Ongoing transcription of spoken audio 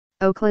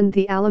Oakland.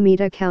 The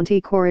Alameda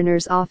County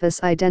Coroner's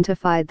Office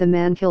identified the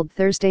man killed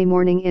Thursday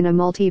morning in a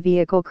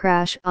multi-vehicle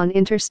crash on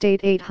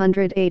Interstate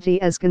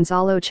 880 as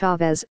Gonzalo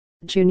Chavez,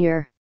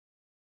 Jr.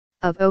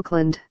 of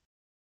Oakland.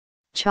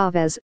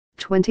 Chavez,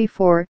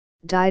 24,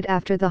 died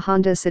after the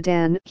Honda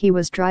sedan he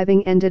was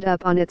driving ended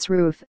up on its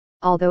roof,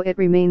 although it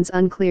remains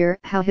unclear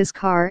how his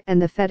car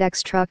and the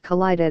FedEx truck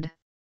collided.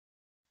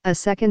 A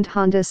second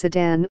Honda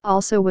sedan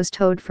also was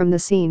towed from the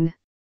scene.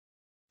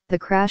 The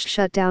crash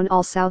shut down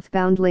all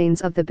southbound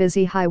lanes of the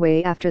busy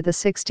highway after the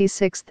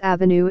 66th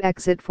Avenue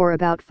exit for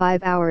about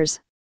 5 hours.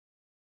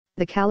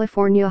 The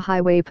California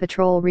Highway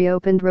Patrol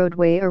reopened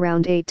roadway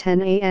around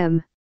 8:10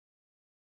 a.m.